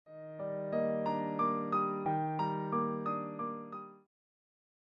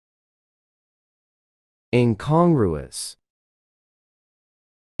incongruous,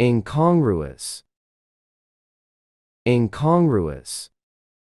 incongruous, incongruous.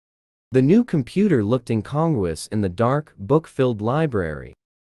 The new computer looked incongruous in the dark, book-filled library.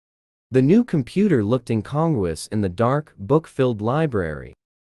 The new computer looked incongruous in the dark, book-filled library.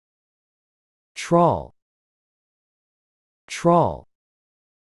 Trawl, trawl,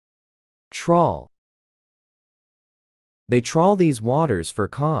 trawl. They trawl these waters for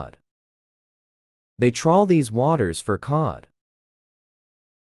cod. They trawl these waters for cod.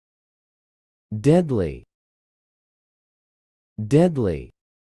 Deadly, deadly,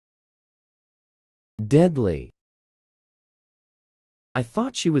 deadly. I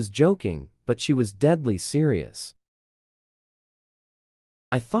thought she was joking, but she was deadly serious.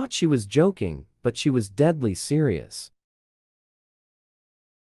 I thought she was joking, but she was deadly serious.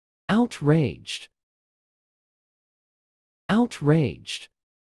 Outraged, outraged,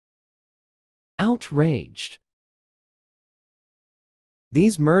 outraged.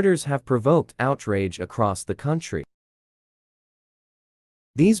 These murders have provoked outrage across the country.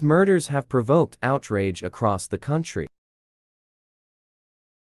 These murders have provoked outrage across the country.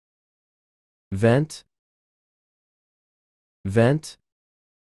 Vent, vent,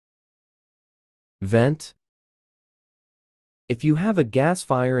 vent. If you have a gas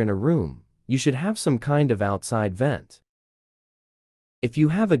fire in a room, you should have some kind of outside vent. If you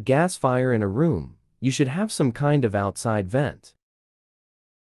have a gas fire in a room, you should have some kind of outside vent.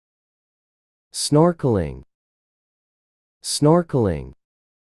 Snorkeling, snorkeling,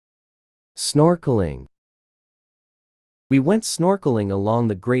 snorkeling. We went snorkeling along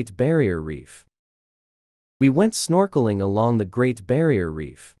the Great Barrier Reef. We went snorkeling along the Great Barrier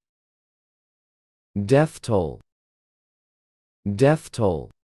Reef. Death toll, death toll,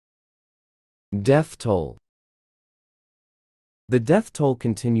 death toll. The death toll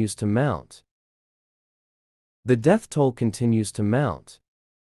continues to mount. The death toll continues to mount.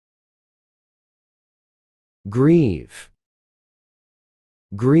 Grieve,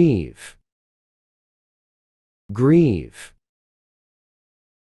 grieve, grieve.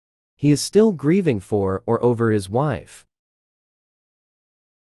 He is still grieving for or over his wife.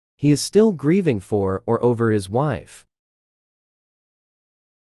 He is still grieving for or over his wife.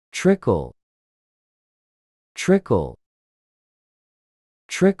 Trickle, trickle,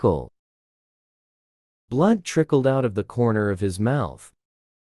 trickle. Blood trickled out of the corner of his mouth.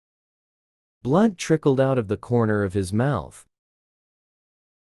 Blood trickled out of the corner of his mouth.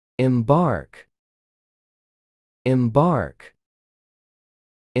 Embark, embark,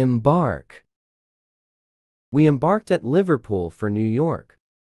 embark. We embarked at Liverpool for New York.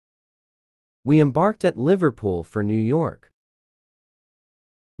 We embarked at Liverpool for New York.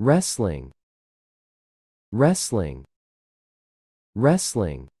 Wrestling, wrestling,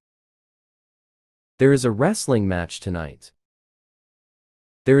 wrestling. There is a wrestling match tonight.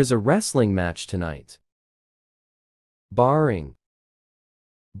 There is a wrestling match tonight. Barring,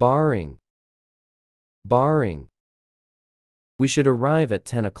 barring, barring. We should arrive at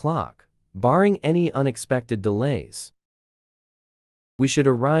 10 o'clock, barring any unexpected delays. We should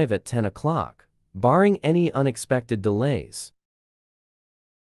arrive at 10 o'clock, barring any unexpected delays.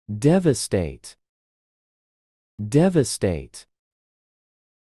 Devastate, devastate,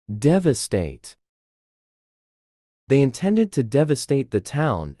 devastate. They intended to devastate the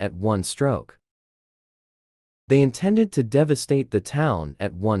town at one stroke. They intended to devastate the town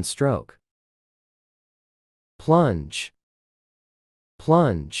at one stroke. Plunge,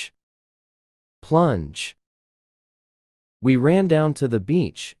 plunge, plunge. We ran down to the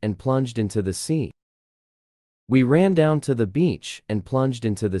beach and plunged into the sea. We ran down to the beach and plunged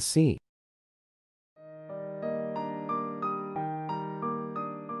into the sea.